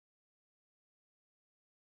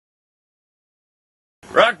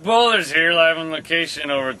Rock Bowler's here, live on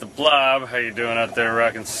location over at the Blob. How you doing out there,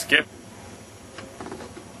 Rock and Skip?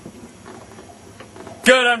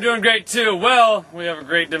 Good, I'm doing great too. Well, we have a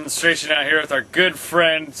great demonstration out here with our good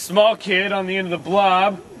friend, small kid on the end of the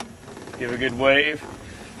Blob. Give a good wave.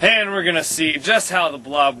 And we're gonna see just how the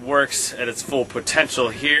Blob works at its full potential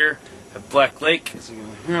here at Black Lake. As you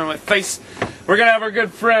can hear on my face, we're gonna have our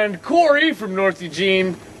good friend Corey from North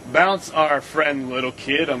Eugene bounce our friend little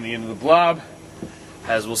kid on the end of the Blob,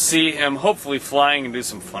 as we'll see him hopefully flying and do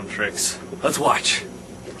some fun tricks. Let's watch.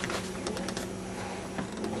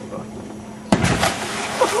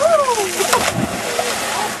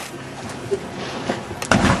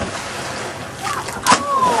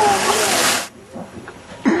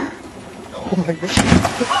 Oh my god.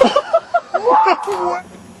 What?